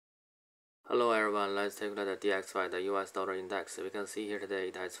Hello everyone, let's take a look at the DXY, the US dollar index. We can see here today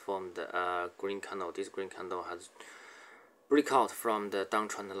it has formed a green candle. This green candle has break out from the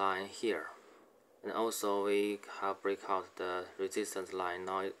downtrend line here. And also we have break out the resistance line.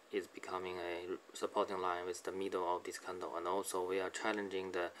 Now it is becoming a supporting line with the middle of this candle. And also we are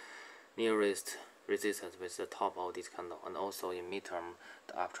challenging the nearest resistance with the top of this candle. And also in midterm,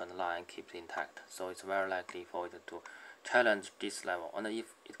 the uptrend line keeps intact. So it's very likely for it to challenge this level, and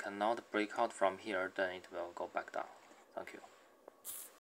if it cannot break out from here, then it will go back down. Thank you.